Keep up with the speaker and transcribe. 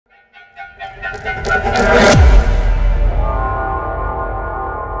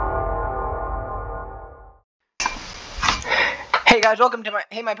guys, welcome to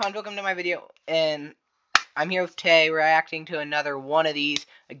my pawns, welcome to my video, and I'm here with Tay, reacting to another one of these.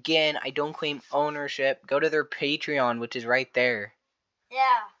 Again, I don't claim ownership. Go to their Patreon, which is right there.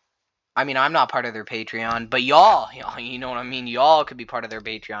 Yeah. I mean, I'm not part of their Patreon, but y'all, you know what I mean? Y'all could be part of their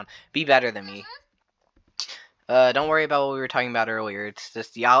Patreon. Be better than me. Don't worry about what we were talking about earlier. It's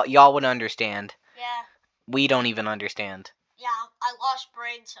just, y'all would understand. Yeah. We don't even understand. Yeah, I lost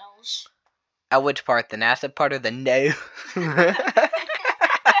brain cells. At which part? The NASA part or the no?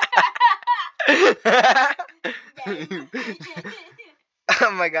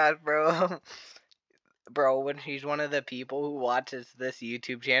 Oh my god, bro. Bro, when he's one of the people who watches this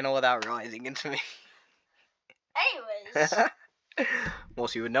YouTube channel without realizing it's me. Anyways. Well,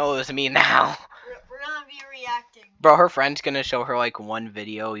 she would know it was me now. We're gonna be reacting. Bro, her friend's gonna show her like one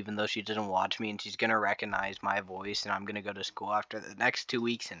video even though she doesn't watch me, and she's gonna recognize my voice, and I'm gonna go to school after the next 2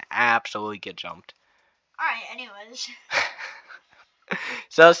 weeks and absolutely get jumped. Alright, anyways.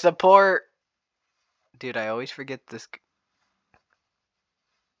 So support... Dude, I always forget this...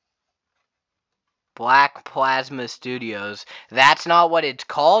 Black Plasma Studios. That's not what it's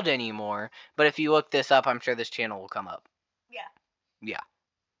called anymore, but if you look this up, I'm sure this channel will come up. Yeah. Yeah.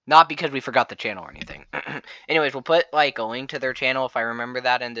 Not because we forgot the channel or anything. Anyways, we'll put, like, a link to their channel if I remember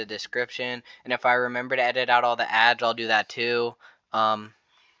that in the description. And if I remember to edit out all the ads, I'll do that too. This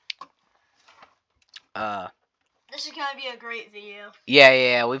is gonna be a great video.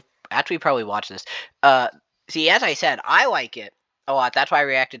 Yeah. We've actually probably watched this. See, as I said, I like it a lot. That's why I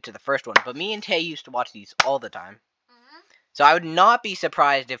reacted to the first one. But me and Tay used to watch these all the time. So I would not be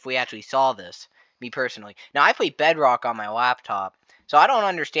surprised if we actually saw this. Me personally. Now, I play Bedrock on my laptop. So I don't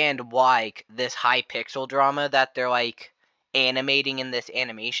understand why like, this high pixel drama that they're like animating in this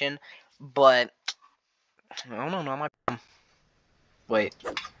animation, but I don't know. Wait.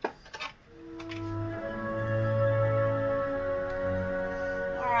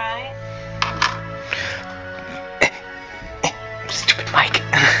 Alright. Stupid mic.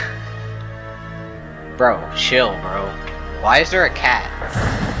 Bro, chill, bro. Why is there a cat?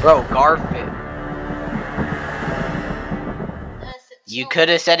 Bro, Garfield. You could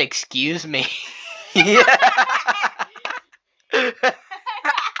have said, excuse me. Yeah. Bro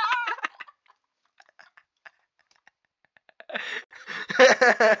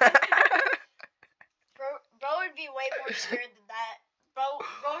would be way more scared than that. Bro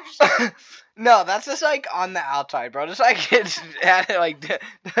just... No, that's just like on the outside, bro. Just like it's like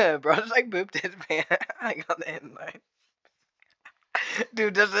bro just like booped his pants like on the inside.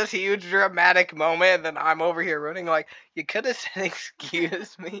 Dude, there's this huge dramatic moment, and then I'm over here running like, you could have said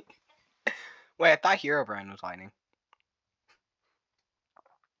excuse me. Wait, I thought Herobrine was whining.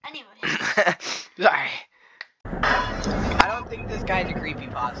 Anyway. Sorry. I don't think this guy's a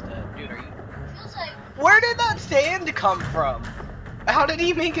creepypasta. Dude, are you... Feels like... Where did that sand come from? How did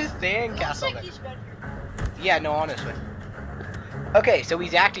he make his sand castle like there? he's been here. Yeah, no, honestly. Okay, so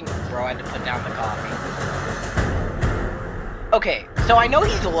he's acting... Bro, I had to put down the coffee. Okay, so I know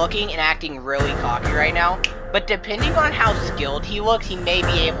he's looking and acting really cocky right now, but depending on how skilled he looks, he may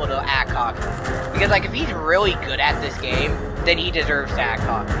be able to act cocky. Because, like, if he's really good at this game, then he deserves to act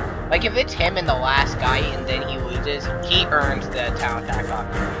cocky. Like, if it's him and the last guy and then he loses, he earns the talent to act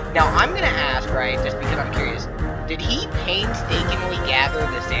cocky. Now, I'm gonna ask, right, just because I'm curious, did he painstakingly gather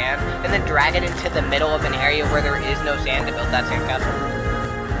the sand and then drag it into the middle of an area where there is no sand to build that sandcastle?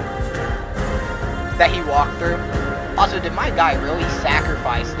 That he walked through? Also, did my guy really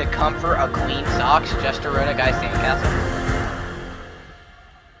sacrifice the comfort of clean socks just to ruin a guy's sandcastle?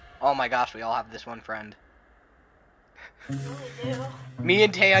 Oh my gosh, we all have this one friend. We do. Me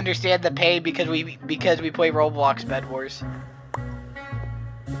and Tay understand the pain because we play Roblox Bed Wars.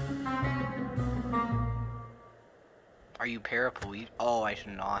 Are you paraplegic? Oh, I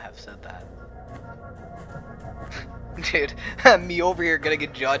should not have said that. Dude, me over here gonna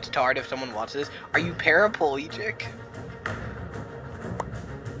get judged hard if someone watches this. Are you paraplegic?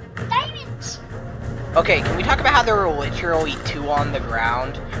 Diamonds! Okay, can we talk about how there were literally 2 on the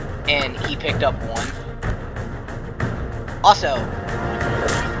ground and he picked up 1? Also,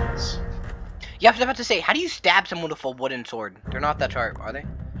 yeah, I was about to say, how do you stab someone with a wooden sword? They're not that sharp, are they?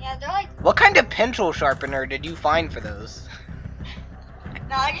 Yeah, they're like... What kind of pencil sharpener did you find for those?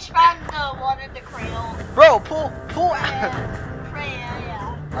 No, I just found the one in the cradle. Bro, pull out.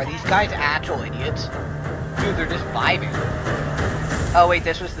 Yeah. Are these guys actual idiots? Dude, they're just vibing. Oh, wait,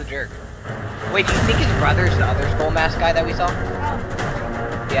 this was the jerk. Wait, do you think his brother's the other Skull Mask guy that we saw?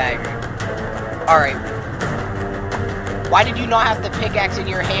 Yeah, I agree. Alright. Why did you not have the pickaxe in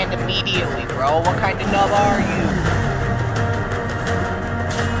your hand immediately, bro? What kind of nub are you?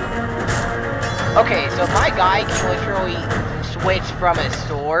 Okay, so my guy can literally switch from a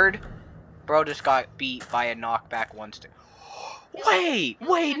sword. Bro just got beat by a knockback one stick. Wait,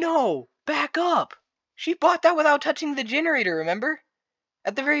 no! Back up! She bought that without touching the generator, remember?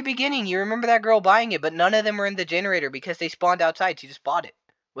 At the very beginning, you remember that girl buying it, but none of them were in the generator because they spawned outside. She just bought it.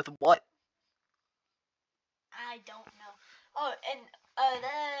 With what? I don't know. Oh, and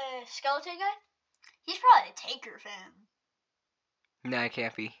the skeleton guy? He's probably a Taker fan. Nah, it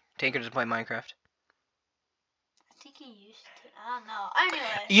can't be. Tanker doesn't play Minecraft. I think he used to. I don't know.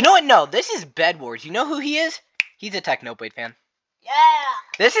 Anyway. You know what? No, this is Bed Wars. You know who he is? He's a Technoblade fan. Yeah!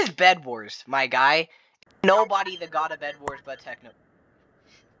 This is Bed Wars, my guy. Nobody the god of Bed Wars but Techno.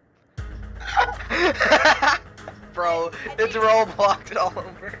 Bro, it's Roblox all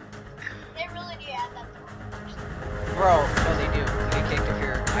over. They really do add that to Roblox. Bro, no they do. You get kicked if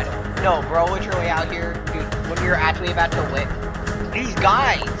you're... I don't... No, bro, literally out here, dude, when you're actually about to win. These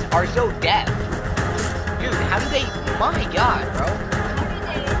guys are so deaf. Dude, how do they... My god, bro.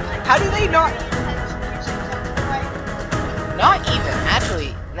 How do they not... Not even.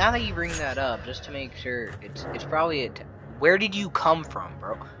 Actually, now that you bring that up, just to make sure, it's probably a... Where did you come from,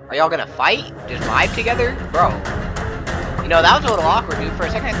 bro? Are y'all gonna fight? Just vibe together? Bro. You know, that was a little awkward, dude. For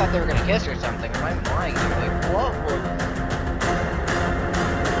a second I thought they were gonna kiss or something. I'm lying. Like, what?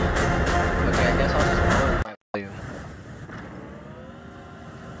 Okay, I guess I'll just lower my volume.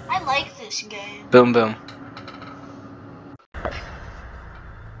 I like this game. Boom, boom.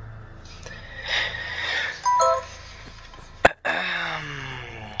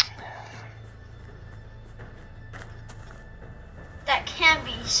 That can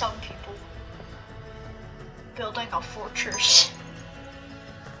be some people building a fortress.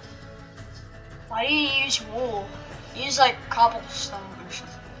 Why do you use wool? Use like cobblestone or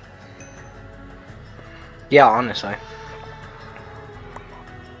something. Yeah, honestly.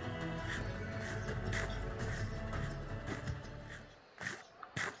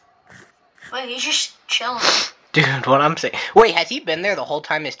 Wait, he's just chilling. Dude, what I'm saying... Wait, has he been there the whole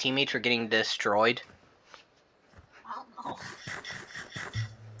time his teammates were getting destroyed? I don't know.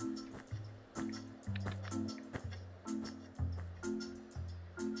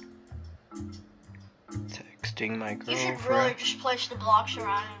 Texting my girlfriend. You should really just place the blocks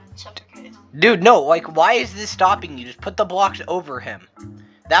around him and suffocate him. Dude, no, like, why is this stopping you? Just put the blocks over him.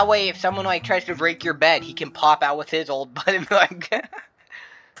 That way, if someone, like, tries to break your bed, he can pop out with his old butt and be like...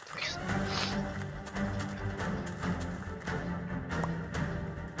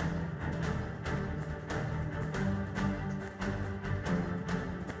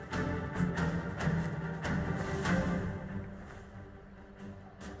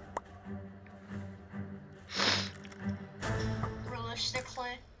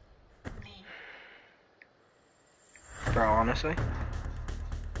 Realistically, me. Bro, honestly?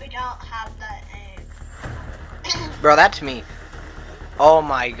 We don't have that aim. Bro, that's me. Oh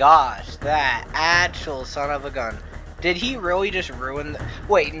my gosh, that actual son of a gun. Did he really just ruin the...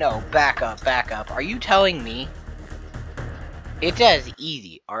 Wait, no, back up. Are you telling me it's as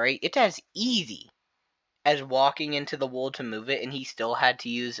easy, alright? It's as easy as walking into the wool to move it, and he still had to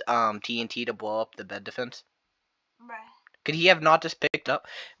use TNT to blow up the bed defense? Bruh. Could he have not just picked up...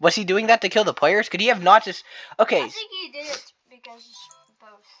 Was he doing that to kill the players? Could he have not just... Okay. I think he did it because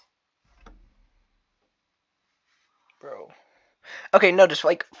both. Bro. Okay, no, just,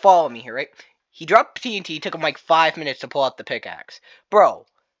 like, follow me here, right? He dropped TNT, took him, like, 5 minutes to pull out the pickaxe. Bro.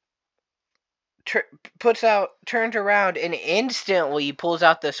 Turns around, and instantly pulls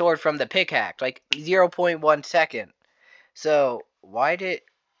out the sword from the pickaxe. Like, 0.1 second. So, why did it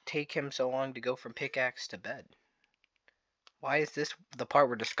take him so long to go from pickaxe to bed? Why is this the part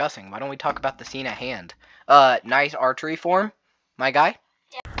we're discussing? Why don't we talk about the scene at hand? Nice archery form, my guy.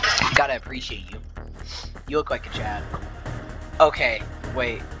 Yeah. Gotta appreciate you. You look like a Chad. Okay,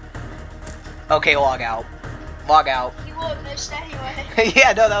 wait. Okay, log out. Log out. He would have missed anyway.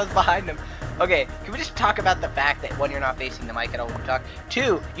 Yeah, no, that was behind him. Okay, can we just talk about the fact that when you're not facing the mic, I don't want to talk.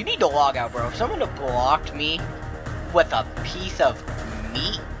 2, you need to log out, bro. If someone had blocked me with a piece of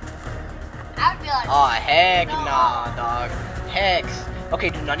meat, I would be like, oh, heck no. nah, dog. Hex. Okay,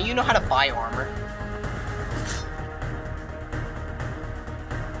 do none of you know how to buy armor?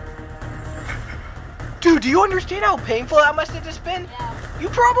 Dude, do you understand how painful that must have just been? Yeah. You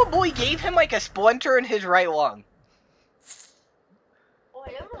probably gave him like a splinter in his right lung.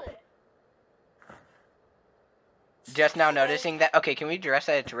 Really? Just now noticing that. Okay, can we address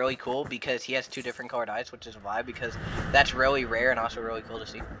that? It's really cool because he has 2 different colored eyes, which is why, because that's really rare and also really cool to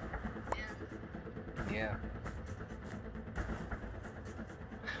see. Yeah.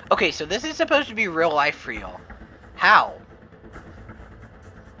 Okay, so this is supposed to be real life for y'all. How?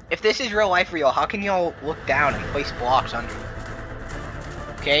 If this is real life for y'all, how can y'all look down and place blocks under you?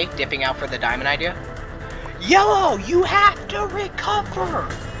 Okay, dipping out for the diamond idea. Yellow, you have to recover!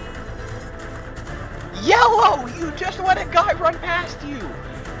 Yellow, you just let a guy run past you!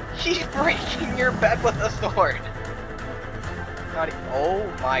 He's breaking your bed with a sword.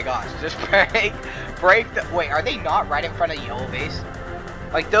 Oh my gosh, just break the, wait, are they not right in front of the yellow base?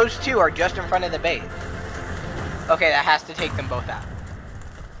 Like, those two are just in front of the base. Okay, that has to take them both out.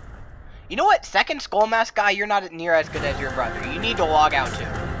 You know what? Second Skull Mask guy, you're not near as good as your brother. You need to log out too.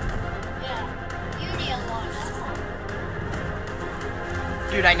 Yeah, you need to log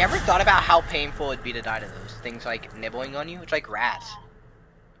out. Dude, I never thought about how painful it'd be to die to those things like nibbling on you. It's like rats.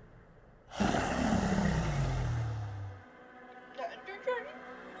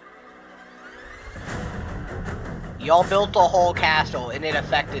 Y'all built a whole castle and it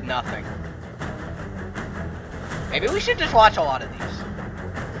affected nothing. Maybe we should just watch a lot of these.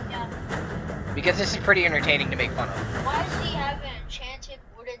 Yeah. Because this is pretty entertaining to make fun of. Why does he have an enchanted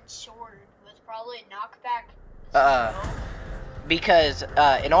wooden sword with probably a knockback? Because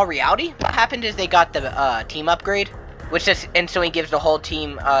in all reality, what happened is they got the team upgrade, which just instantly gives the whole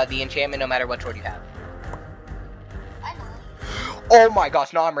team the enchantment no matter what sword you have. I know. Oh my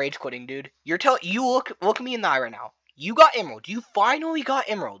gosh, no, I'm rage quitting, dude. You look me in the eye right now. You got emeralds. You finally got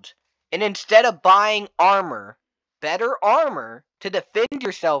emeralds. And instead of buying armor, better armor to defend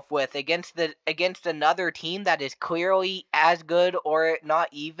yourself with against another team that is clearly as good or not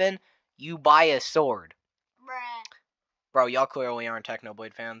even, you buy a sword. Bruh. Bro, y'all clearly aren't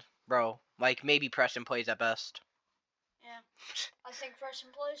Technoblade fans. Bro, like maybe Preston plays at best. Yeah. I think Preston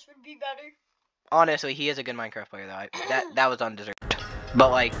plays would be better. Honestly, he is a good Minecraft player though. That was undeserved.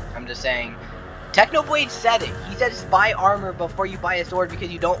 But like, I'm just saying, Technoblade said it. He says buy armor before you buy a sword because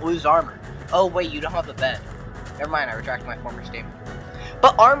you don't lose armor. Oh wait, you don't have a bed. Never mind, I retract my former statement.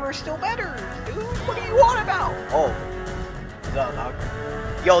 But armor's still better, dude. What do you want about? Oh.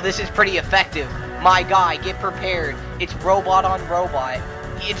 Yo, this is pretty effective. My guy, get prepared. It's robot on robot.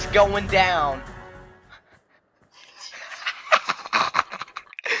 It's going down.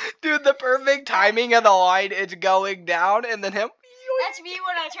 Dude, the perfect timing of the line, it's going down, and then him. That's me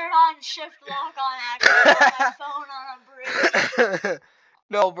when I turn on shift lock on accident on my phone on a bridge.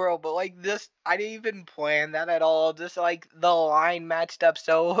 No, bro, but like this, I didn't even plan that at all. Just like the line matched up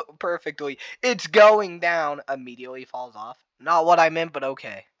so perfectly. It's going down, immediately falls off. Not what I meant, but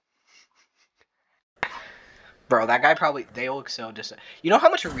okay. Bro, that guy probably, they look so You know how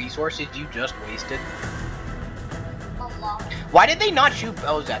much resources you just wasted? A lot. Why did they not shoot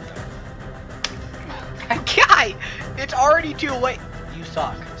bows at them? Guy, it's already too late. You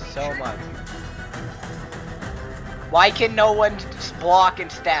suck so much. Why can no one just block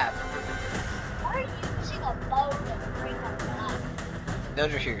and stab? Why are you using a bow to break a block?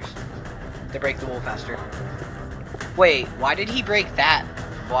 Those are shears. They break the wool faster. Wait, why did he break that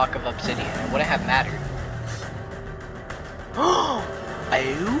block of obsidian? It wouldn't have mattered. Oh!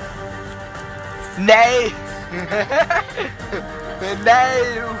 Nay!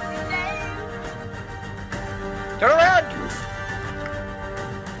 No! Turn around!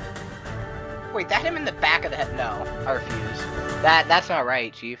 Wait, that hit him in the back of the head. No, I refuse. That's not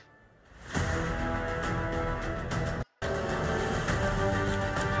right, Chief.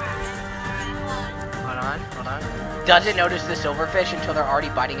 Hold on. Doesn't notice the silverfish until they're already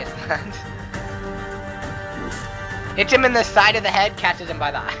biting his hand. Hits him in the side of the head, catches him by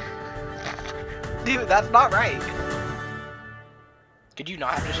the eye. Dude, that's not right. Did you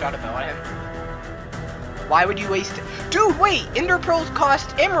not have to shot a bow at him? Why would you waste it? Dude, wait! Ender Pearls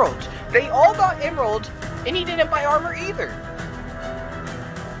cost emeralds! They all got emeralds, and he didn't buy armor either!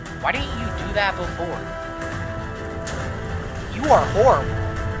 Why didn't you do that before? You are horrible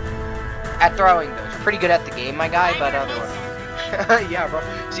at throwing those. Pretty good at the game, my guy, but otherwise. Yeah, bro.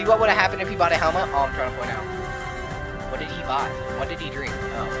 See what would have happened if he bought a helmet? Oh, I'm trying to point out. What did he buy? What did he drink?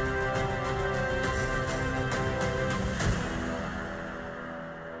 Oh.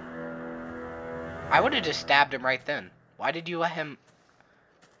 I would have just stabbed him right then. Why did you let him?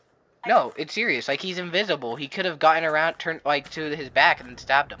 No, it's serious. Like, he's invisible. He could have gotten around, turned like to his back, and then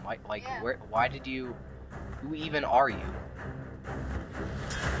stabbed him. Like, yeah. Where? Why did you? Who even are you?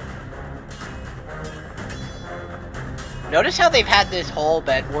 Notice how they've had this whole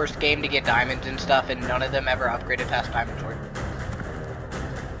Bed Wars game to get diamonds and stuff, and none of them ever upgraded past Diamond Sword.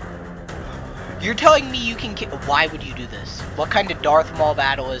 You're telling me you can? Why would you do this? What kind of Darth Maul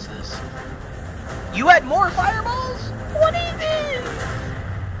battle is this? You had more fireballs? What is this?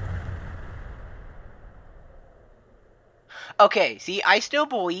 Okay, see, I still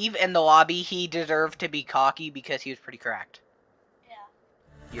believe in the lobby he deserved to be cocky because he was pretty correct.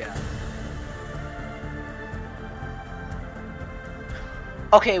 Yeah.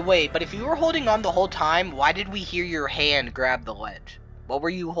 Okay, wait, but if you were holding on the whole time, why did we hear your hand grab the ledge? What were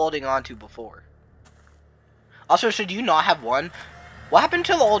you holding on to before? Also, should you not have won? What happened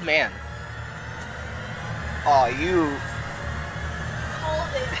to the old man? Aw, you... Hold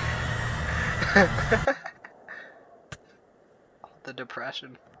it. The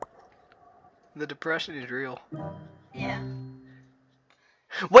depression. The depression is real. Yeah.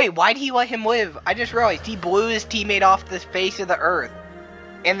 Wait, why'd he let him live? I just realized he blew his teammate off the face of the earth.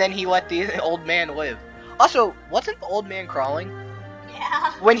 And then he let the old man live. Also, wasn't the old man crawling?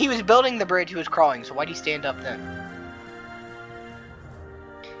 Yeah. When he was building the bridge, he was crawling, so why'd he stand up then?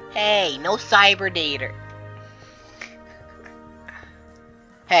 Hey, no cyber dater.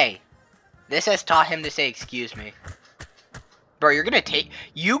 Hey, this has taught him to say excuse me. Bro, you're gonna take...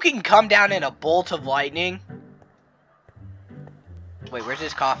 You can come down in a bolt of lightning. Wait, where's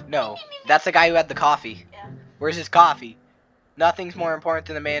his coffee? No, that's the guy who had the coffee. Yeah. Where's his coffee? Nothing's more important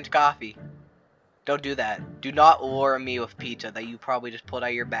than the man's coffee. Don't do that. Do not lure me with pizza that you probably just pulled out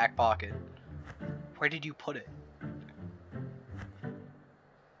of your back pocket. Where did you put it?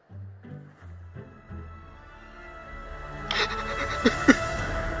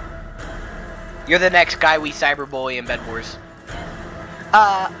 You're the next guy we cyberbully in Bed Wars.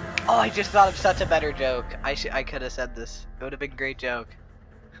 Oh, I just thought of such a better joke. I could have said this. It would have been a great joke.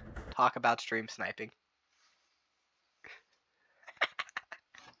 Talk about stream sniping.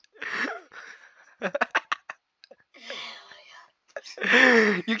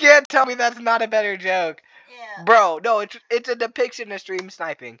 You can't tell me that's not a better joke. Yeah. Bro, no, it's a depiction of stream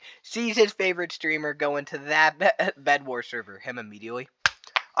sniping. Sees his favorite streamer go into that Bed Wars server. Him immediately.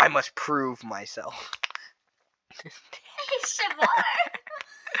 I must prove myself.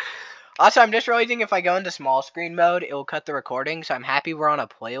 Also, I'm just realizing if I go into small screen mode, it will cut the recording, so I'm happy we're on a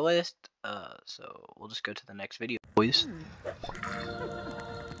playlist. So we'll just go to the next video, boys.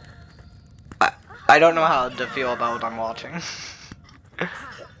 I don't know how to feel about what I'm watching.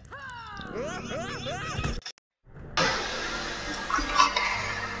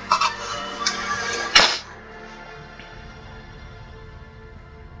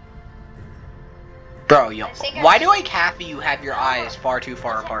 Bro, yo, why do like half of you have your eyes far too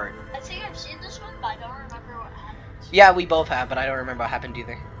far apart? I think I've seen this one, but I don't remember what happens. Yeah, we both have, but I don't remember what happened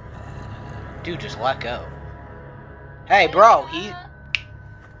either. Dude, just let go. Hey, bro, he...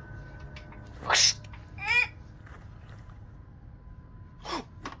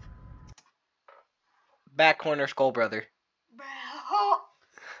 Back corner skull brother. Bro.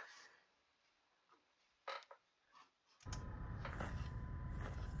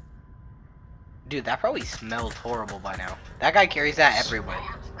 Dude, that probably smells horrible by now. That guy carries that everywhere.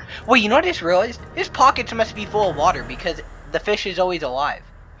 Wait, you know what I just realized? His pockets must be full of water because the fish is always alive.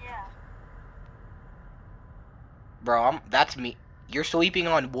 Yeah. Bro, that's me. You're sleeping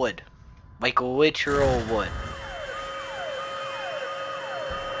on wood. Like literal wood.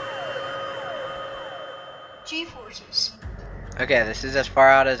 G-forces. Okay, this is as far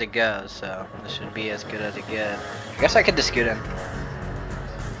out as it goes, so this should be as good as it gets. I guess I could just scoot in.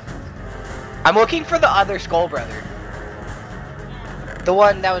 I'm looking for the other skull brother. The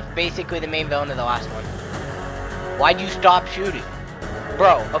one that was basically the main villain of the last one. Why'd you stop shooting?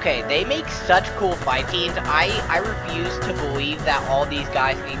 Bro, okay, they make such cool fight scenes. I refuse to believe that all these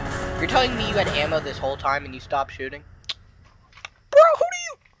guys need... You're telling me you had ammo this whole time and you stopped shooting? Bro, who do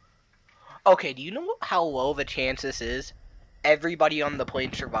you... Okay, do you know how low of a chance this is? Everybody on the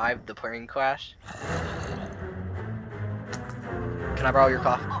plane survived the plane crash. Can I borrow your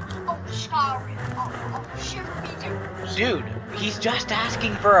coffee? Oh, sorry. Oh, shiver me too. Dude, he's just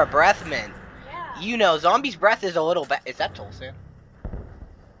asking for a breath mint. Yeah. You know, Zombie's breath is a little bad. Is that Tolson?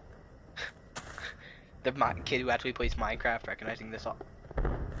 The kid who actually plays Minecraft recognizing this all.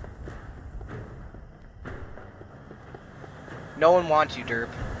 No one wants you, Derp.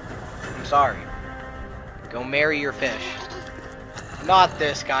 I'm sorry. Go marry your fish. Not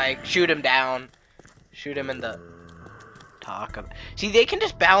this guy. Shoot him down. Shoot him in the... See, they can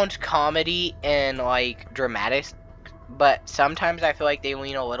just balance comedy and, like, dramatics, but sometimes I feel like they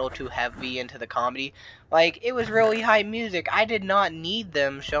lean a little too heavy into the comedy. Like, it was really high music. I did not need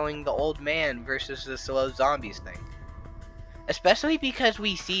them showing the old man versus the slow zombies thing. Especially because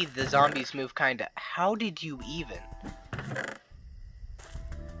we see the zombies move kinda... How did you even?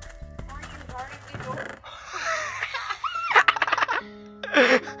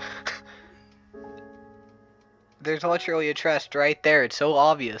 There's literally a chest right there. It's so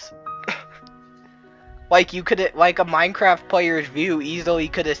obvious. Like you could, like a Minecraft player's view easily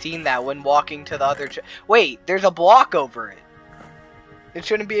could have seen that when walking to the other. Wait, there's a block over it. It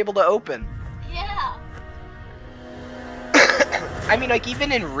shouldn't be able to open. Yeah. I mean, like,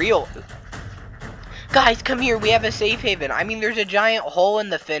 even in real... Guys, come here, we have a safe haven. I mean, there's a giant hole in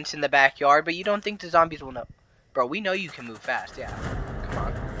the fence in the backyard, but you don't think the zombies will know. Bro, we know you can move fast, yeah. Come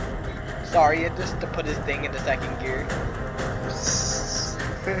on. Sorry, it just to put his thing into second gear.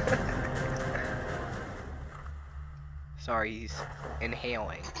 Sorry, he's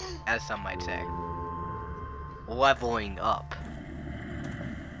inhaling, as some might say. Leveling up.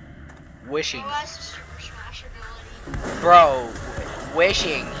 Wishing. Bro,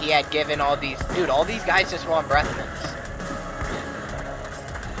 wishing he had given all these... Dude, all these guys just want breath mints.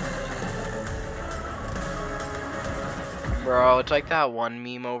 Bro, it's like that one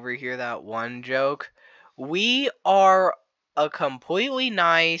meme over here, that one joke. We are a completely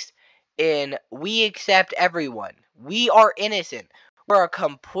nice and we accept everyone. We are innocent. We're a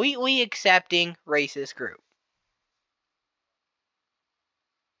completely accepting racist group.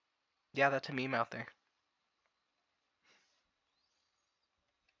 Yeah, that's a meme out there.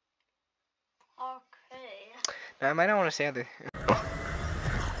 Okay. Now, I might not want to say other...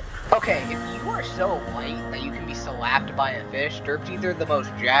 Okay, if you are so light that you can be slapped by a fish, Derp's either the most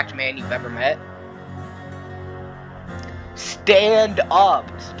jacked man you've ever met. Stand up!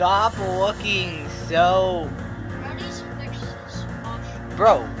 Stop looking so...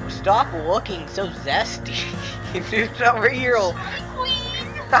 Bro, stop looking so zesty. Dude, over here.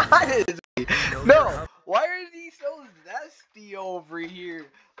 No, why is he so zesty over here?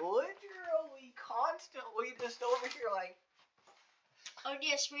 Literally, constantly just over here like... Oh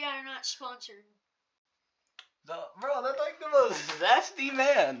yes, we are not sponsored. Bro, that's like the most zesty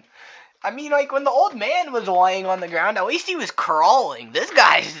man. I mean, like, when the old man was lying on the ground, at least he was crawling. This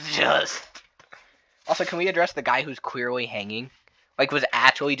guy's just... Also, can we address the guy who's clearly hanging? Like, was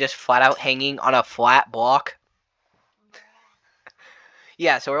actually just flat out hanging on a flat block?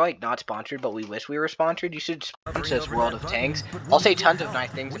 Yeah, so we're, like, not sponsored, but we wish we were sponsored. You should sponsor us, World of Tanks. I'll say tons of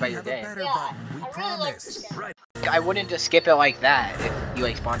nice things about your game. Yeah, I really like this game. I wouldn't just skip it like that if you,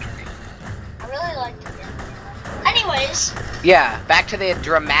 like, sponsored me. I really like the game. Anyways. Yeah, back to the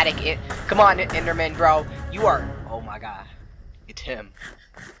dramatic... Come on, Enderman, bro. You are... Oh, my God. It's him.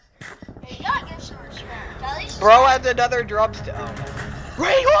 Hey, you gotta give some respect. At least Bro has another drumstick. Oh, no.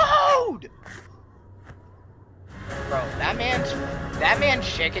 Reload! Bro, that man's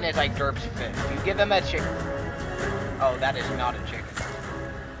chicken is like Derp's fish. You give him a chicken. Oh, that is not a chicken.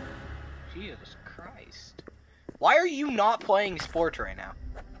 Jesus Christ. Why are you not playing sports right now?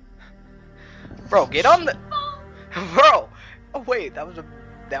 Bro, get on the... Bro! Oh wait, that was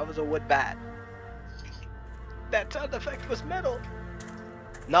a wood bat. That sound effect was metal.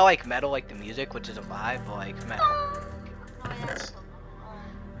 Not like metal like the music, which is a vibe, but like metal. Oh, yes.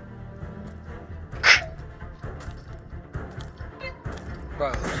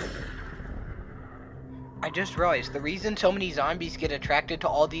 Bro. I just realized the reason so many zombies get attracted to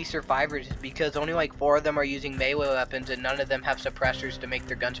all these survivors is because only like 4 of them are using melee weapons and none of them have suppressors to make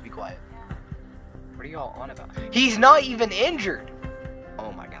their guns be quiet. What are y'all on about? He's not even injured!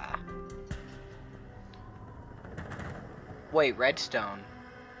 Oh my god. Wait, redstone.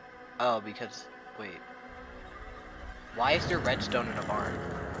 Oh, because... Wait. Why is there redstone in a barn?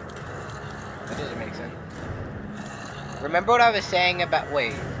 That doesn't make sense. Remember what I was saying about...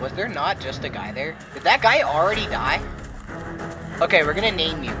 Wait, was there not just a guy there? Did that guy already die? Okay, we're gonna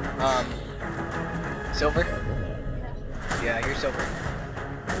name you. Silver? Yeah, you're Silver.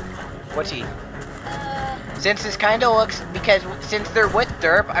 What's he? Since this kind of looks... Because since they're with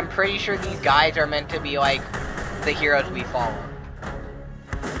Derp, I'm pretty sure these guys are meant to be, like, the heroes we follow.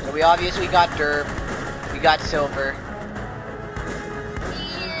 So we obviously got Derp. We got Silver.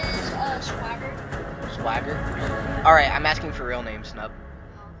 He is, Swagger. Swagger? Alright, I'm asking for real names, Snub.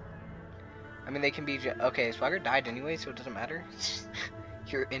 I mean, they can be... Okay, Swagger died anyway, so it doesn't matter.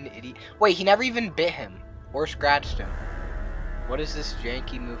 You're an idiot. Wait, he never even bit him. Or scratched him. What is this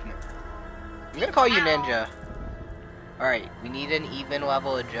janky movement? I'm gonna call you Ninja. Alright, we need an even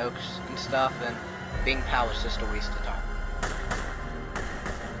level of jokes and stuff, and being pal is just a waste of time.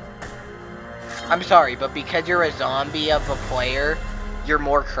 I'm sorry, but because you're a zombie of a player, you're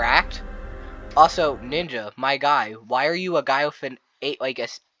more cracked? Also, Ninja, my guy, why are you a guy with an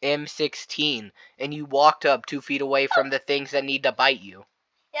M16 and you walked up 2 feet away from the things that need to bite you?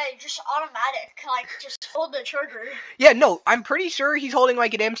 Yeah, you're just automatic. Like, just hold the trigger. Yeah, no, I'm pretty sure he's holding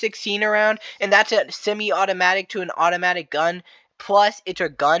like an M16 around, and that's a semi-automatic to an automatic gun. Plus, it's a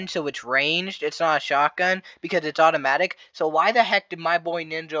gun, so it's ranged. It's not a shotgun because it's automatic. So why the heck did my boy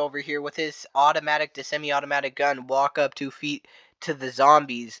Ninja over here with his automatic to semi-automatic gun walk up 2 feet to the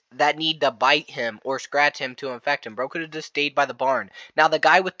zombies that need to bite him or scratch him to infect him? Bro could have just stayed by the barn. Now, the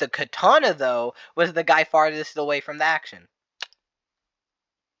guy with the katana, though, was the guy farthest away from the action.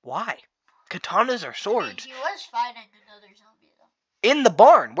 Why? Katanas are swords. He was fighting another zombie though. In the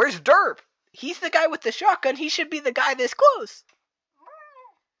barn. Where's Derp? He's the guy with the shotgun. He should be the guy this close.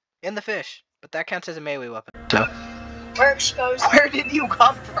 And the fish. But that counts as a melee weapon. So. We're exposed. Where did you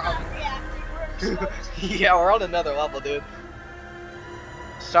come from? We're exposed. Yeah, we're on another level, dude.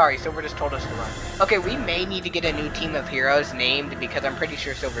 Sorry, Silver just told us to run. Okay, we may need to get a new team of heroes named because I'm pretty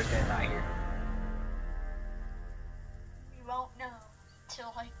sure Silver's gonna die here. We won't know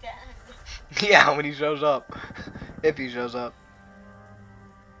till like the end. Yeah, when he shows up. If he shows up.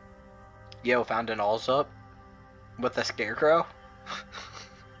 Yo, found an Allsup with a scarecrow.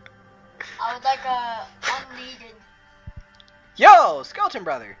 I would like a unneeded. Yo, Skeleton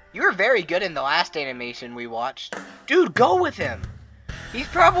Brother, you were very good in the last animation we watched. Dude, go with him. He's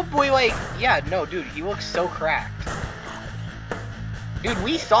probably like, yeah, no, dude, he looks so cracked. Dude,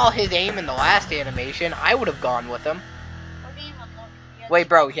 we saw his aim in the last animation. I would have gone with him. What do you even look? Wait,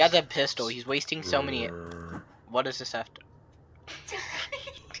 bro, he has a pistol. He's wasting so many. What does this have to?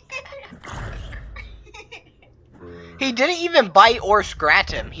 He didn't even bite or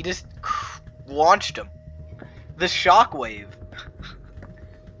scratch him. He just launched him. The shockwave.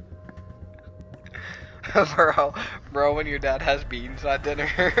 Bro, when your dad has beans at dinner.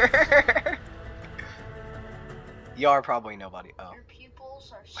 You are probably nobody. Oh. Your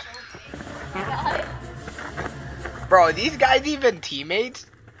pupils are so big. God. Bro, these guys even teammates?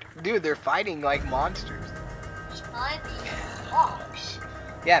 Dude, they're fighting like monsters. Just find these blocks.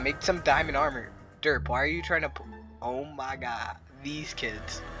 Yeah, make some diamond armor. Derp, why are you trying to oh my god. These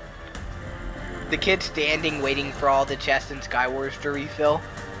kids. The kids standing waiting for all the chests in Skywars to refill.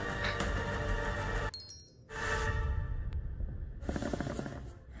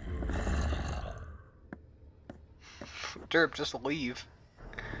 Derp, just leave.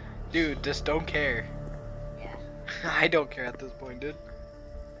 Dude, just don't care. Yeah. I don't care at this point, dude.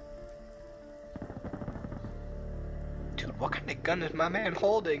 Dude, what kind of gun is my man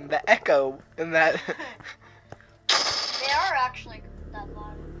holding? The Echo and that. They are actually that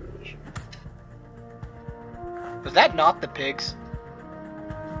loud. Was that not the pigs?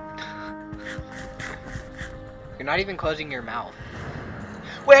 You're not even closing your mouth.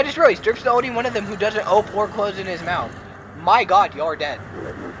 Wait, I just realized Derp's the only one of them who doesn't open or close in his mouth. My god, y'all are dead.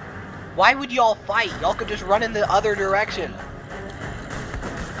 Why would y'all fight? Y'all could just run in the other direction.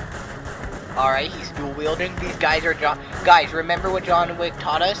 Alright, he's dual wielding. These guys are guys, remember what John Wick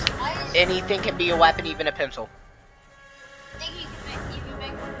taught us? Anything can be a weapon, even a pencil. I think you can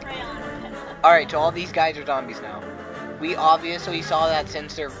make a crayon. Alright, so all these guys are zombies now. We obviously saw that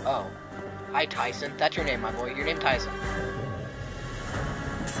since they're oh. Hi Tyson. That's your name, my boy. Your name Tyson.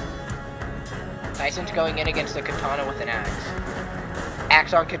 Tyson's going in against the katana with an axe.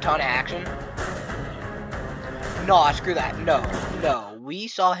 Axe on katana action? Nah, screw that. No. We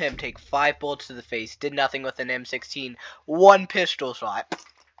saw him take 5 bullets to the face, did nothing with an M16, 1 pistol shot.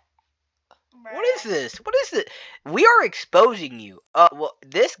 What is this? What is it? We are exposing you. Well,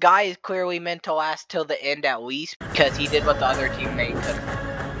 this guy is clearly meant to last till the end at least, because he did what the other teammate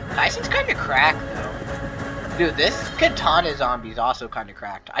couldn't. Tyson's kind of cracked, though. Dude, this katana zombie is also kind of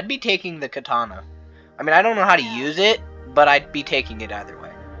cracked. I'd be taking the katana. I mean, I don't know how to use it, but I'd be taking it either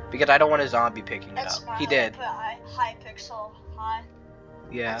way. Because I don't want a zombie picking it up. He did. Put high pixel high.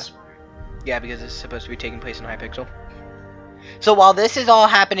 Yeah. That's smart. Yeah, because it's supposed to be taking place in Hypixel. So while this is all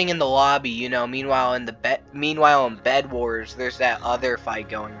happening in the lobby, you know, meanwhile in Bed Wars, there's that other fight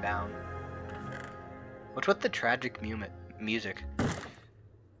going down. What's with the tragic music?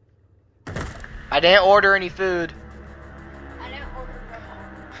 I didn't order any food. I didn't order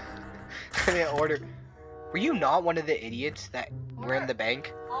I didn't order. Were you not one of the idiots that were in the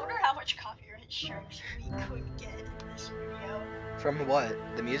bank? I wonder how much copyright strikes we could get in this video. From what?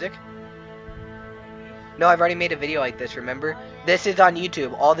 The music? No, I've already made a video like this, remember? This is on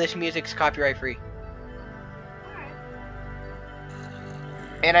YouTube. All this music's copyright free. Alright.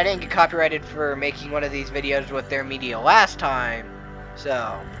 And I didn't get copyrighted for making one of these videos with their media last time.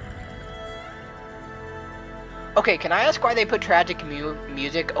 So. Okay, can I ask why they put tragic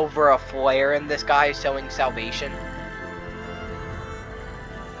music over a flare in this guy showing salvation?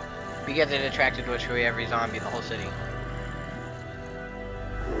 Because it attracted literally every zombie in the whole city.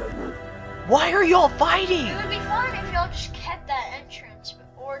 Why are y'all fighting? It would be fun if y'all just kept that entrance,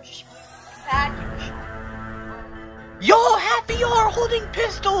 or just back and shot. Y'all happy y'all are holding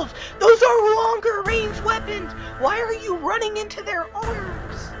pistols! Those are longer range weapons! Why are you running into their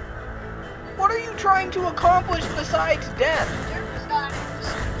arms? What are you trying to accomplish besides death? Derp is not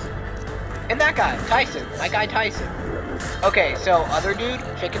And that guy, Tyson. My guy Tyson. Okay, so other dude,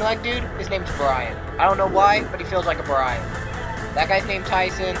 chicken leg dude, his name's Brian. I don't know why, but he feels like a Brian. That guy's named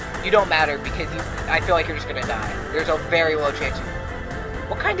Tyson. You don't matter because I feel like you're just gonna die. There's a very low chance.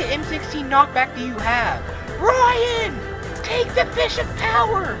 What kind of M16 knockback do you have? Ryan! Take the fish of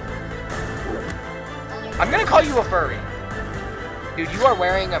power! I'm gonna call you a furry. Dude, you are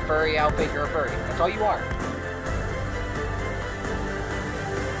wearing a furry outfit. You're a furry. That's all you are.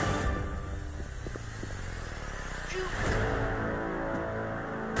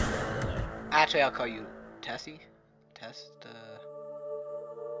 Actually, I'll call you Tessie.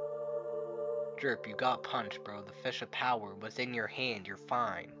 Derp, you got punched, bro. The fish of power was in your hand. You're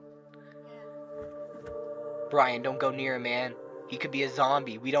fine. Brian, don't go near him, man. He could be a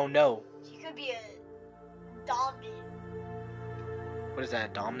zombie. We don't know. He could be a dominant. What is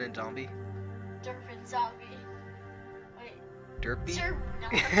that? A dominant zombie? Derpin zombie. Wait. Derpy?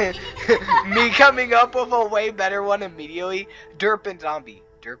 Derp. Me coming up with a way better one immediately. Derpin zombie.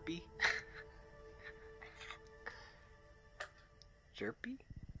 Derpy? Derpy?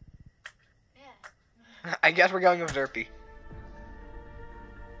 Yeah. I guess we're going with Derpy.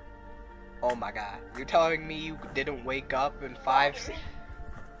 Oh my god. You're telling me you didn't wake up in 5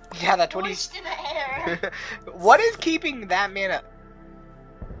 Yeah, that's what he's... Pushed in the air. What is keeping that man up?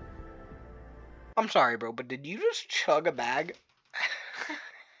 I'm sorry, bro, but did you just chug a bag?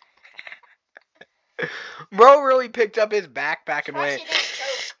 Bro really picked up his backpack and went...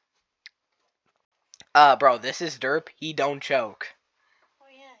 bro, this is Derp. He don't choke. Oh,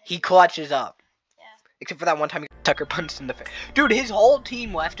 yeah. He clutches up. Yeah. Except for that one time he Tucker punched in the face. Dude, his whole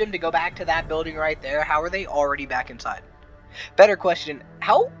team left him to go back to that building right there. How are they already back inside? Better question.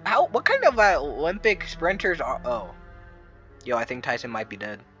 What kind of Olympic sprinters are... Oh. Yo, I think Tyson might be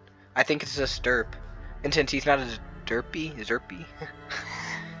dead. I think it's a Derp. And since he's not a Derpy,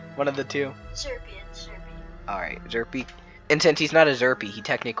 one of the two. Zerpy. Alright, Zerpy. And since he's not a Zerpy, he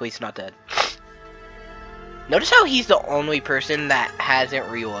technically is not dead. Notice how he's the only person that hasn't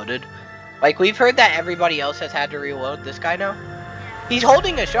reloaded. Like, we've heard that everybody else has had to reload. This guy now? Yeah. He's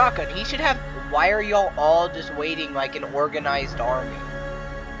holding a shotgun. He should have... Why are y'all all just waiting like an organized army?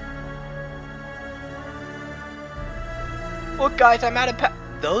 Look, guys, I'm out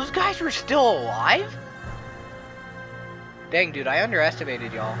of Those guys were still alive? Dang, dude, I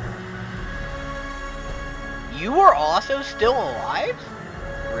underestimated y'all. You were also still alive?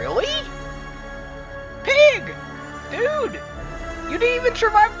 Really? Pig! Dude! You didn't even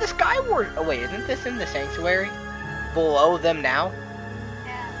survive the Sky Wars. Oh, wait, isn't this in the Sanctuary? Below them now?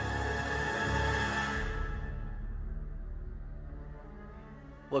 Yeah.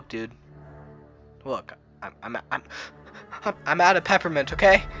 Look, dude. Look, I'm out of peppermint,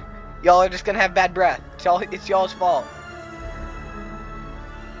 okay? Y'all are just gonna have bad breath. It's y'all's fault.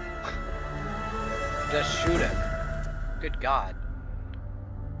 Just shoot him. Good God.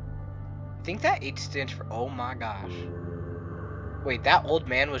 I think that 8 stands for... Oh my gosh. Wait, that old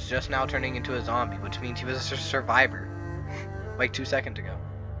man was just now turning into a zombie, which means he was a survivor. Like 2 seconds ago.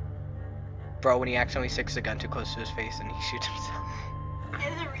 Bro, when he accidentally sticks a gun too close to his face and he shoots himself.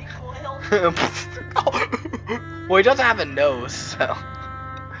 And the recoil. Well, he doesn't have a nose, so...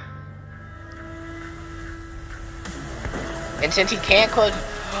 And since he can't close...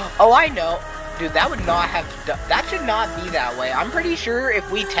 Oh, I know. Dude, that would not have... That should not be that way. I'm pretty sure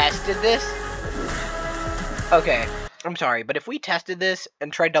if we tested this... Okay, I'm sorry, but if we tested this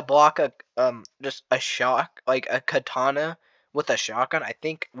and tried to block just a like a katana with a shotgun, I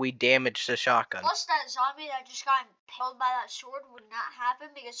think we damaged the shotgun. Plus, that zombie that just got impaled by that sword would not happen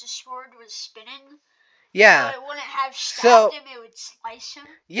because the sword was spinning. Yeah. So it wouldn't have stabbed him, it would slice him.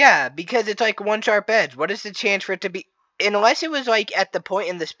 Yeah, because it's like one sharp edge. What is the chance for it to be... Unless it was like at the point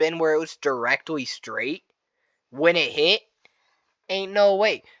in the spin where it was directly straight when it hit, ain't no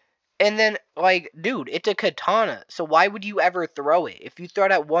way. And then, like, dude, it's a katana, so why would you ever throw it? If you throw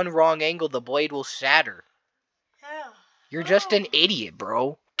it at one wrong angle, the blade will shatter. Yeah. You're just an idiot,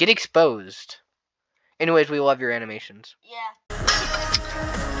 bro. Get exposed. Anyways, we love your animations. Yeah.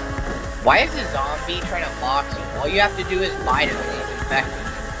 Why is the zombie trying to box you? All you have to do is bite him and he's infected.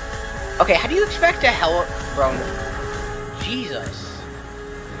 Okay, how do you expect a Bro, Jesus.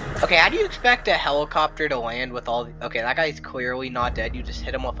 Okay, how do you expect a helicopter to land with all the... Okay, that guy's clearly not dead. You just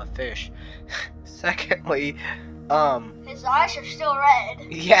hit him with a fish. Secondly, his eyes are still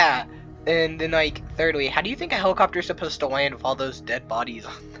red. Yeah. And then, like, thirdly, how do you think a helicopter is supposed to land with all those dead bodies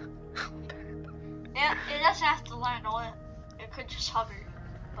on them? Yeah, it doesn't have to land on it. It could just hover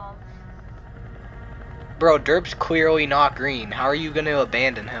above. Bro, Derp's clearly not green. How are you going to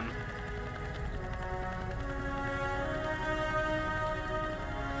abandon him?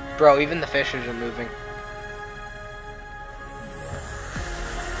 Bro, even the fishes are moving.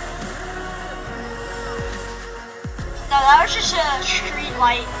 No, that was just a street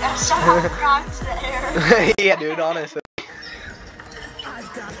light that somehow knocked there. Yeah, dude, honestly.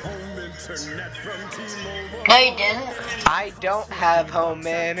 No, you didn't. I don't have home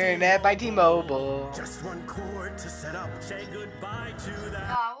internet by T-Mobile. Just one chord to set up, say goodbye to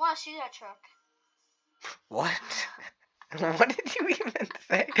that. I want to see that truck. What? What did you even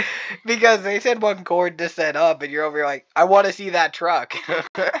say? Because they said one chord to set up, and you're over here like, I want to see that truck. That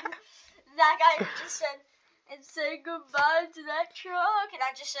guy just said, and say goodbye to that truck, and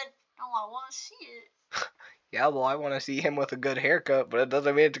I just said, oh, I want to see it. Yeah, well, I want to see him with a good haircut, but it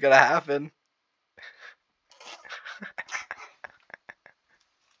doesn't mean it's gonna happen.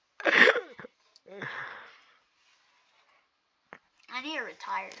 I need to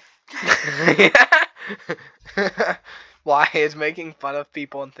retire. Why is making fun of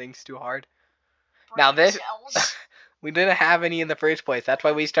people and things too hard? Now this, we didn't have any in the first place. That's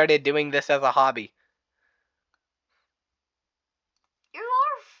why we started doing this as a hobby. You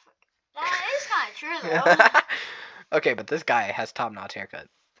are. That is kind of true, though. Okay, but this guy has top-notch haircut.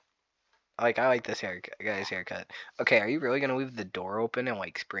 I like this guy's haircut. Okay, are you really gonna leave the door open in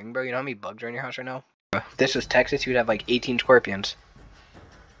like spring, bro? You know how many bugs are in your house right now? If this was Texas, you'd have like 18 scorpions.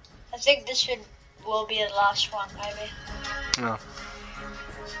 I think this will be the last one, maybe. Oh.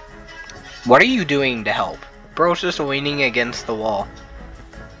 What are you doing to help? Bro's just leaning against the wall.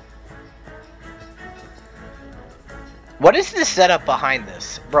 What is the setup behind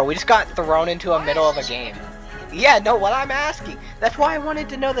this? Bro, we just got thrown into the middle of a game. Yeah, no, what I'm asking. That's why I wanted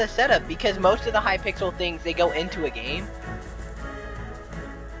to know the setup, because most of the Hypixel things, they go into a game.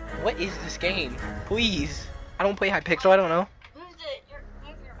 What is this game? Please. I don't play Hypixel, I don't know. Move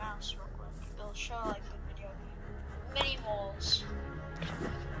your mouse real quick. It'll show like the video. Mini moles.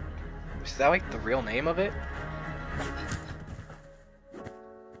 Is that like the real name of it?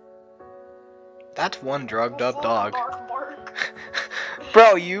 That's one drugged up dog. Bark, bark.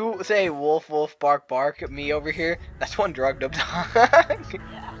 Bro, you say wolf, wolf, bark, bark, me over here, that's one drugged up dog.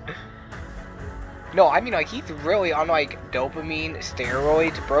 Yeah. No, I mean, like, he's really on, like, dopamine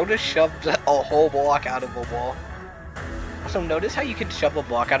steroids. Bro just shoved a whole block out of a wall. Also, notice how you can shove a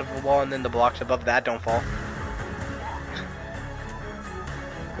block out of a wall and then the blocks above that don't fall?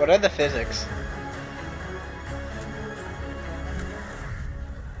 What are the physics?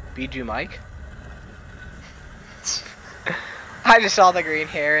 Bijou Mike? I just saw the green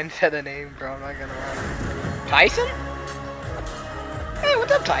hair and said a name, bro. I'm not gonna lie. Tyson? Hey,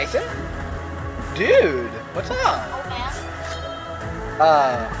 what's up, Tyson? Dude, what's up? Oh,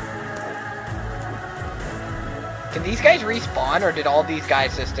 man. Can these guys respawn, or did all these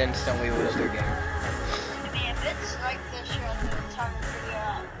guys just instantly lose their game? I mean, if it's like this, you're at the time to figure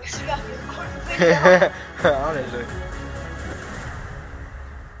out. Because you got to record the video. Honestly.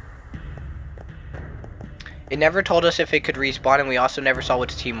 It never told us if it could respawn, and we also never saw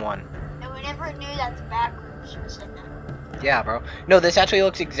which team won. And we never knew that the back rooms was in there. Yeah, bro. No, this actually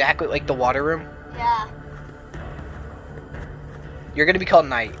looks exactly like the water room. Yeah. You're gonna be called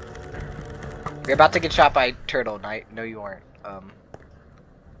Knight. You're about to get shot by Turtle, Knight. No, you aren't.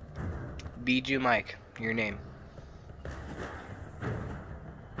 Bijou Mike, your name.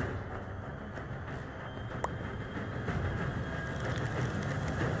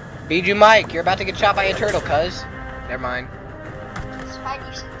 Bijou Mike, you're about to get shot by a turtle, cuz. Never mind.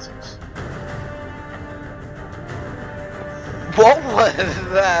 Spidey senses. What was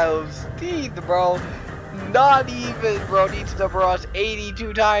those teeth, bro? Not even, bro. Needs to brush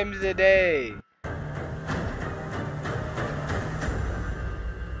 82 times a day.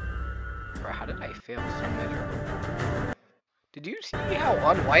 Bro, how did I fail so miserable? Did you see how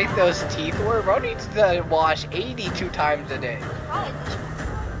unwhite those teeth were? Bro needs to wash 82 times a day. Probably this one.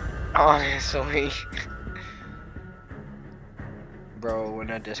 Honestly. Bro, when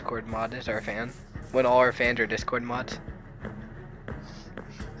a Discord mod is our fan. When all our fans are Discord mods.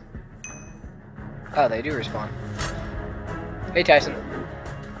 Oh, they do respawn. Hey, Tyson.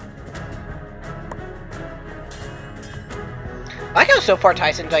 I like how so far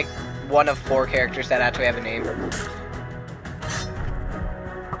Tyson's like one of 4 characters that actually have a name.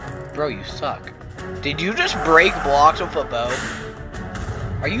 Bro, you suck. Did you just break blocks with a bow?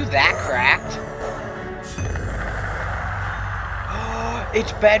 Are you that cracked?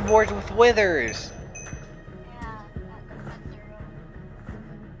 It's Bed Wars with Withers! Yeah.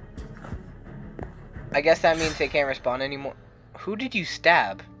 I guess that means they can't respawn anymore. Who did you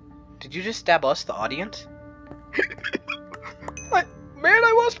stab? Did you just stab us, the audience? What? Man,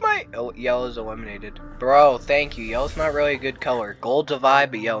 I lost my... Oh, yellow's eliminated. Bro, thank you. Yellow's not really a good color. Gold's a vibe,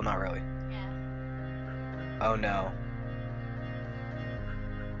 but yellow not really. Yeah. Oh no.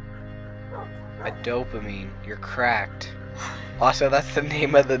 A dopamine. You're cracked. Also, that's the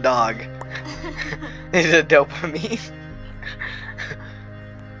name of the dog. Is a dopamine.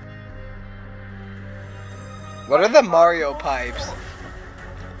 What are the Mario pipes?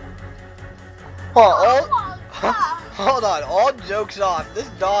 Hold on, all jokes off, this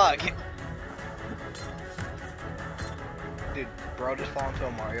dog. Dude, bro just fall into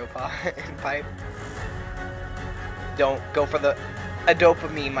a Mario pipe. Don't go for a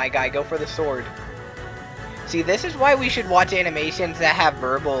dopamine, my guy, go for the sword. See, this is why we should watch animations that have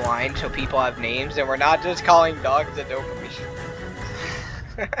verbal lines so people have names and we're not just calling dogs a dopamine.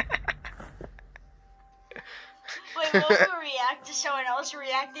 Wait, what would react to someone else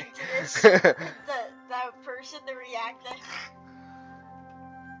reacting to this? That person, the reactor.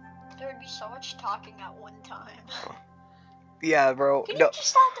 There would be so much talking at one time. Yeah, bro. Can No. you just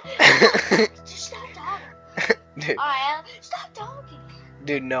stop just stop talking. Dude. Alright, stop talking.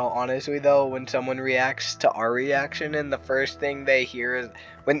 Dude, no, honestly though, when someone reacts to our reaction and the first thing they hear is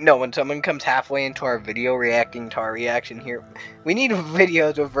when someone comes halfway into our video reacting to our reaction here, we need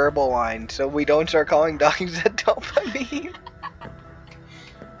videos with verbal lines so we don't start calling dogs a dopamine.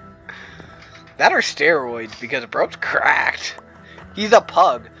 That are steroids because bro's cracked. He's a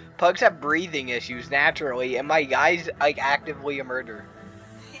pug. Pugs have breathing issues naturally, and my guy's like actively a murderer.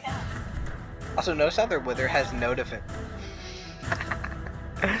 Yeah. Also, notice how their wither has no defense.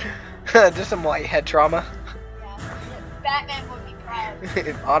 Just some white head trauma. Yeah. Batman would be proud.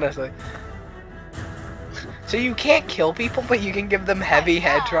 Honestly. So you can't kill people, but you can give them heavy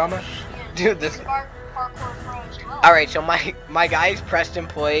head trauma? Dude, this... Parkour pro as well. Alright, so my guys Preston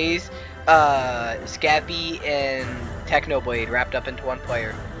plays Scappy and Technoblade wrapped up into one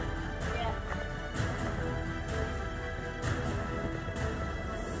player. Yeah.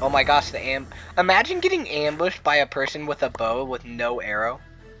 Oh my gosh, imagine getting ambushed by a person with a bow with no arrow.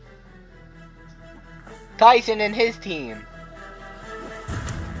 Tyson and his team.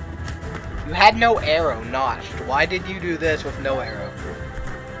 You had no arrow notched. Why did you do this with no arrow?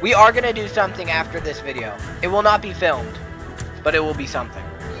 We are gonna do something after this video. It will not be filmed, but it will be something.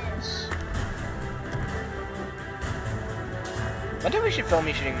 Yes. One time we should film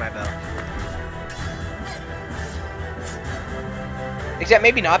me shooting my bow. Except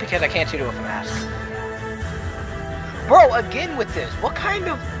maybe not because I can't shoot it with a mask. Bro, again with this, what kind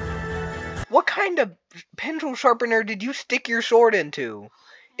of pencil sharpener did you stick your sword into?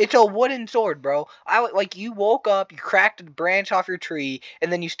 It's a wooden sword, bro. You woke up, you cracked a branch off your tree,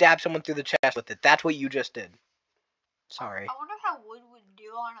 and then you stabbed someone through the chest with it. That's what you just did. Sorry. I wonder how wood would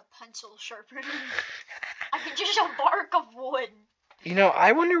do on a pencil sharpener. I could just a bark of wood. You know,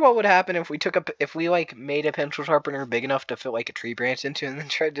 I wonder what would happen if we made a pencil sharpener big enough to fit like a tree branch into and then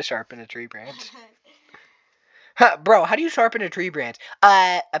tried to sharpen a tree branch. Huh, bro, how do you sharpen a tree branch?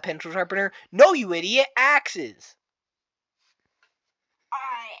 A pencil sharpener? No, you idiot! Axes!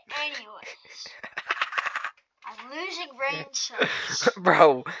 Alright, anyways. I'm losing brain cells.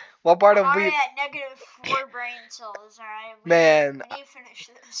 Bro, what part I'm of already at -4 brain cells, alright? Man. We need to finish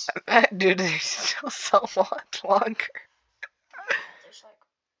this. Dude, there's still so much longer. There's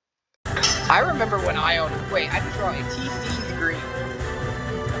like... I remember when I owned... Wait, I just wrong. TC's green.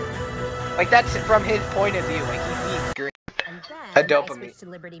 Like, that's from his point of view. Like, he sees green. And then A dopamine. I switched to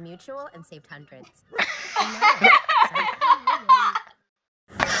Liberty Mutual and saved hundreds.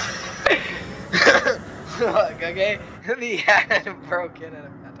 Look, okay? The ad broke in at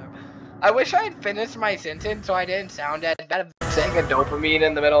that time. I wish I had finished my sentence so I didn't sound as bad of saying a dopamine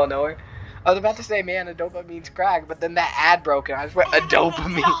in the middle of nowhere. I was about to say, man, a dopamine's crack, but then that ad broke and I just went, a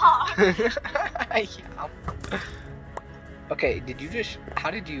dopamine. Yeah. Okay, how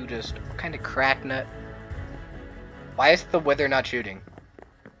did you just, what kind of crack nut? Why is the wither not shooting?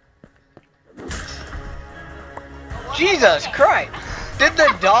 Jesus Christ! Did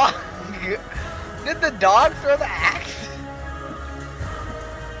the dog throw the axe?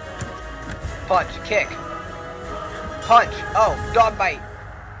 Punch, kick. Punch. Oh, dog bite.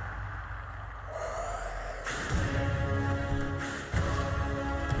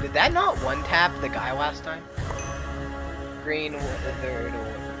 Did that not one tap the guy last time? Green withered.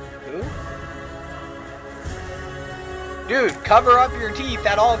 Who? Dude, cover up your teeth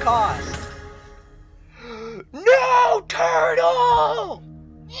at all costs. No, turtle!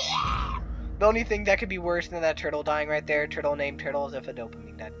 The only thing that could be worse than that turtle dying right there, turtle named Turtle, is if a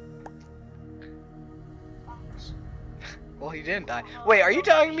dopamine died. Well, he didn't die. Wait, are you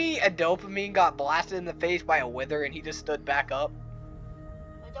telling me a dopamine got blasted in the face by a wither and he just stood back up?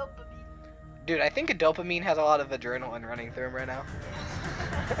 A dopamine. Dude, I think a dopamine has a lot of adrenaline running through him right now.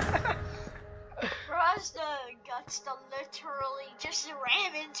 Bro has the guts to literally just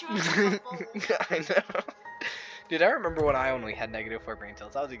ram into a couple. I know. Dude, I remember when I only had -4 brain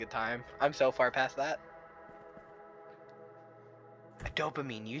cells. That was a good time. I'm so far past that. A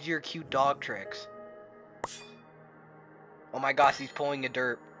dopamine, use your cute dog tricks. Oh my gosh, he's pulling a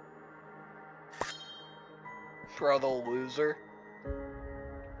derp. Bro, the loser.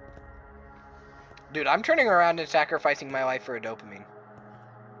 Dude, I'm turning around and sacrificing my life for a dopamine.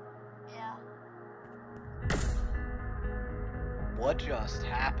 Yeah. What just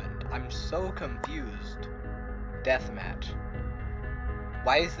happened? I'm so confused. Deathmatch.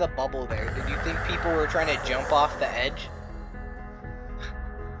 Why is the bubble there? Did you think people were trying to jump off the edge?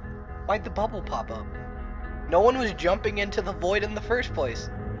 Why'd the bubble pop up? No one was jumping into the void in the first place.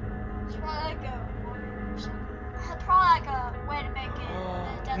 It's probably like a way to make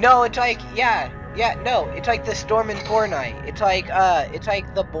it. No, it's like, no, it's like the storm in Fortnite. It's like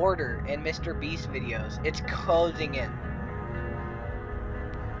the border in Mr. Beast videos. It's closing in.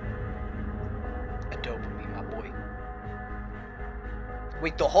 A dopamine, my boy.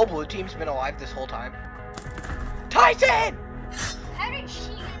 Wait, the whole blue team's been alive this whole time? Tyson! How did she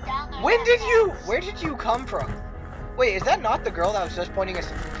get down there? Where did you come from? Wait, is that not the girl that was just pointing us?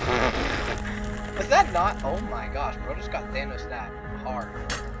 Was that not? Oh my gosh, bro just got Thanos that hard.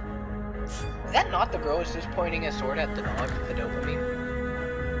 Is that not the girl who's just pointing a sword at the dog, the dopamine?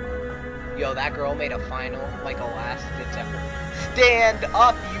 Yo, that girl made a final, like a last ditch effort. Stand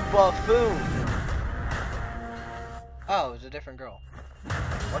up, you buffoon! Oh, it was a different girl.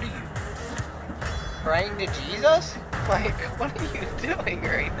 What are you? Praying to Jesus? Like, what are you doing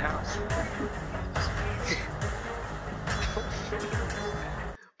right now?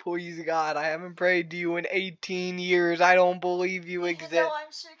 Please God, I haven't prayed to you in 18 years. I don't believe you exist. No,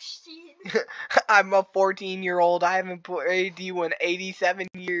 I'm 16. I'm a 14-year-old. I haven't prayed to you in 87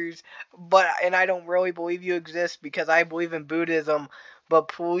 years. And I don't really believe you exist because I believe in Buddhism. But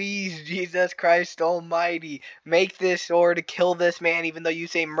please, Jesus Christ Almighty, make this sword to kill this man even though you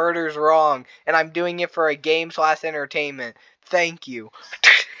say murder's wrong. And I'm doing it for a game/entertainment. Thank you.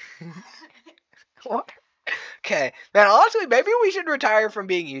 What? Okay, man, honestly, maybe we should retire from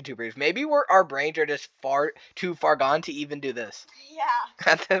being YouTubers. Maybe our brains are just too far gone to even do this. Yeah.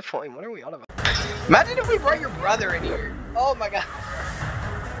 At this point, what are we on about? Imagine if we brought your brother in here. Oh my god.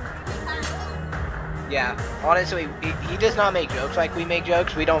 Yeah, honestly, he does not make jokes like we make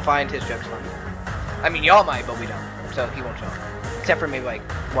jokes. We don't find his jokes funny. I mean, y'all might, but we don't. So he won't show up. Except for maybe like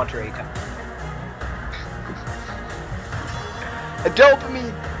once or 8 times. A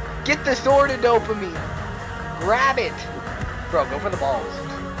dopamine! Get the sword of dopamine! Grab it! Bro, go for the balls.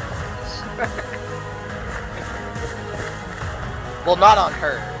 Well, not on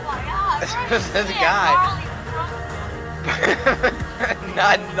her. Oh my god. This guy.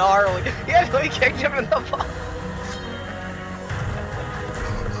 Not gnarly. He actually kicked him in the balls.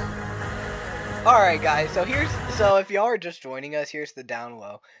 Alright guys, so if y'all are just joining us, here's the down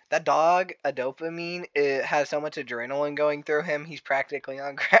low. That dog, a dopamine, it has so much adrenaline going through him, he's practically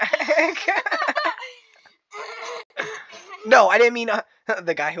on crack. No, I didn't mean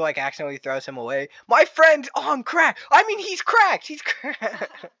the guy who like accidentally throws him away. My friend's on crack. I mean, he's cracked. He's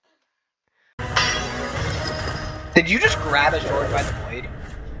cracked. Did you just grab a sword by the blade?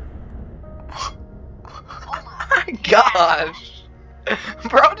 Oh my gosh.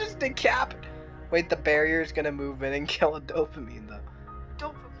 Bro, just decap. Wait, the barrier's gonna move in and kill a dopamine though.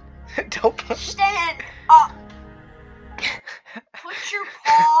 Dopamine. Dopamine. Stand up. Put your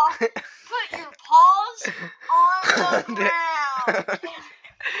paws on the ground.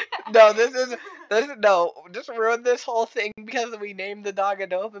 No, no, just ruin this whole thing because we named the dog a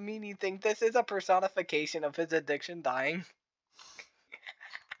dopamine. You think this is a personification of his addiction dying?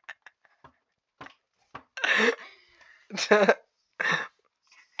 What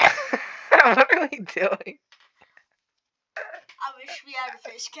are we doing? I wish we had a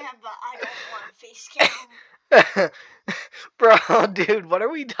face cam, but I don't want a face cam. Bro, dude, what are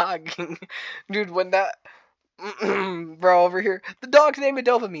we talking? Dude, when that... Bro, over here. The dog's name is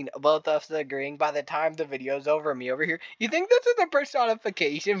Dopamine. Both of us agreeing by the time the video's over. Me over here. You think this is a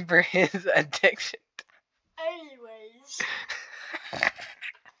personification for his addiction? Anyways.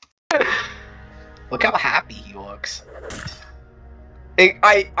 Look how happy he looks.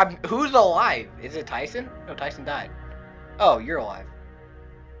 Who's alive? Is it Tyson? No, Tyson died. Oh, you're alive.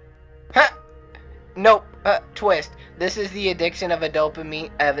 Huh. Nope. Twist. This is the addiction of a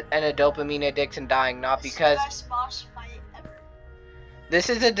dopamine, and a dopamine addiction dying, not because. This is the best boss fight ever. This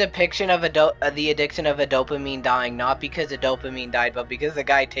is a depiction of the addiction of a dopamine dying, not because a dopamine died, but because the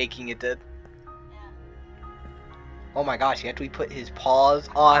guy taking it did. Yeah. Oh my gosh! He actually put his paws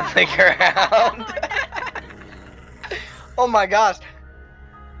on the ground. Oh my gosh!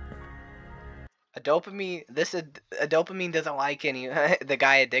 A A dopamine doesn't like any the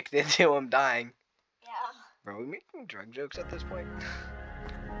guy addicted to him dying. Yeah. Bro, we making drug jokes at this point.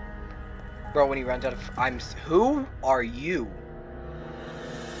 Bro, when he runs out of who are you?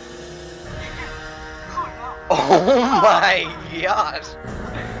 Oh Oh my gosh.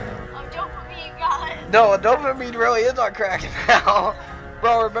 no. Oh, dopamine got. No, a dopamine really is on crack now.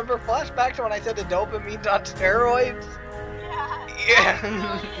 Bro, remember flashback to when I said the dopamine's on steroids? Yeah.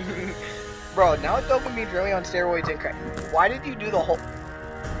 Yeah. Bro, now dopamine's really on steroids and crack. Why did you do the whole...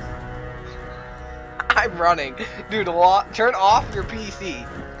 I'm running. Dude, turn off your PC.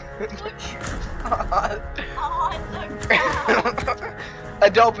 On the ground. A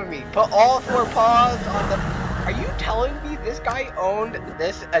dopamine. Put all 4 paws on the... Are you telling me this guy owned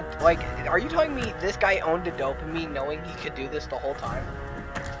this, are you telling me this guy owned a dopamine knowing he could do this the whole time?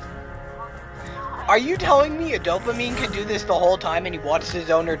 Are you telling me a dopamine could do this the whole time and he watched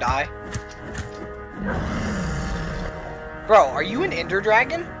his owner die? Bro, are you an Ender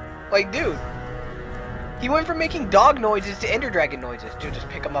Dragon? Like, dude. He went from making dog noises to Ender Dragon noises. Dude, just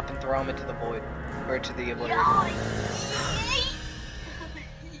pick him up and throw him into the void. Or to the oblivion.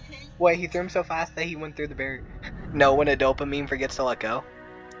 Wait, he threw him so fast that he went through the barrier. No, when a dopamine forgets to let go.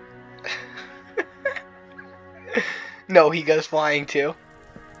 No, he goes flying too.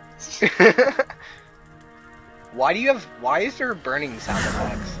 Why is there burning sound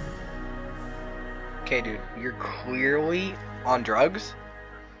effects? Okay, dude, you're clearly on drugs.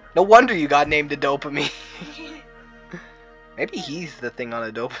 No wonder you got named a dopamine. Maybe he's the thing on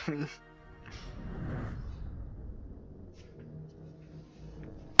a dopamine.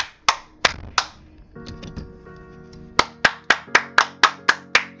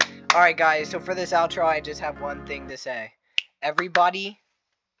 Alright guys, so for this outro I just have one thing to say. Everybody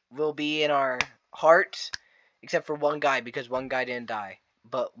will be in our hearts, except for one guy, because one guy didn't die.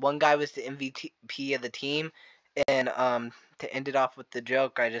 But one guy was the MVP of the team, and to end it off with the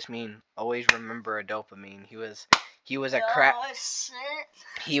joke, I just mean, always remember a dopamine. He was a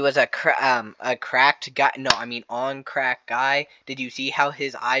cracked guy. No, I mean on crack guy. Did you see how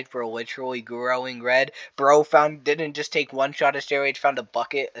his eyes were literally growing red? Bro didn't just take one shot of steroids, found a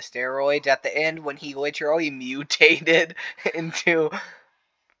bucket of steroids at the end when he literally mutated into,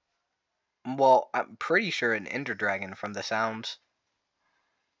 well, I'm pretty sure an Ender Dragon from the sounds.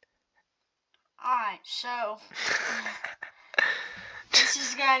 Alright, so this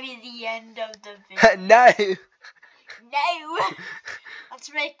is gonna be the end of the video. No! No!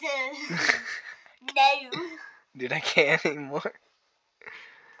 Let's make the... No! Dude, I can't anymore.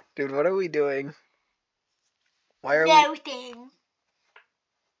 Dude, what are we doing? Why are no thing.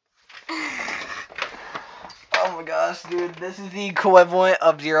 Oh my gosh, dude, this is the equivalent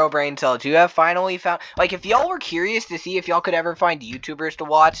of zero brain cells. You have finally found, like, if y'all were curious to see if y'all could ever find YouTubers to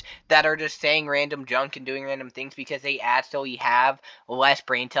watch that are just saying random junk and doing random things because they actually have less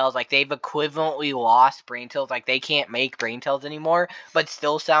brain cells, like, they've equivalently lost brain cells, like, they can't make brain cells anymore, but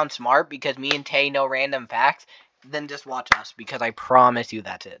still sound smart because me and Tay know random facts, then just watch us, because I promise you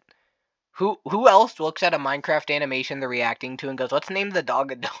that's it. Who else looks at a Minecraft animation they're reacting to and goes, let's name the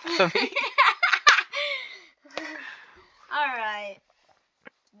dog a dopamine? Alright.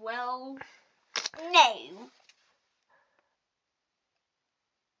 Well, no.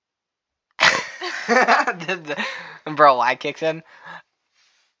 Bro, lag kicks in.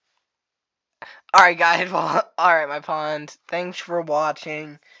 Alright guys, well, alright my pawns. Thanks for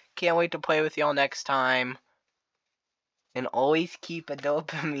watching. Can't wait to play with y'all next time. And always keep a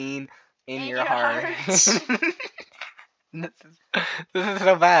dopamine in your heart. This is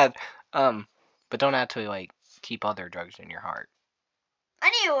so bad. But don't actually, like, keep other drugs in your heart.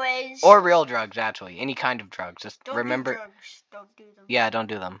 Anyways. Or real drugs, actually. Any kind of drugs. Just don't remember. Do drugs. Don't do them. Yeah, don't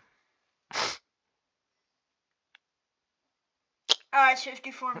do them. Alright,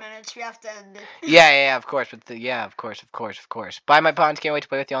 54 minutes. We have to end it. Yeah, of course. Of course. Bye, my pawns. Can't wait to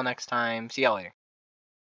play with y'all next time. See y'all later.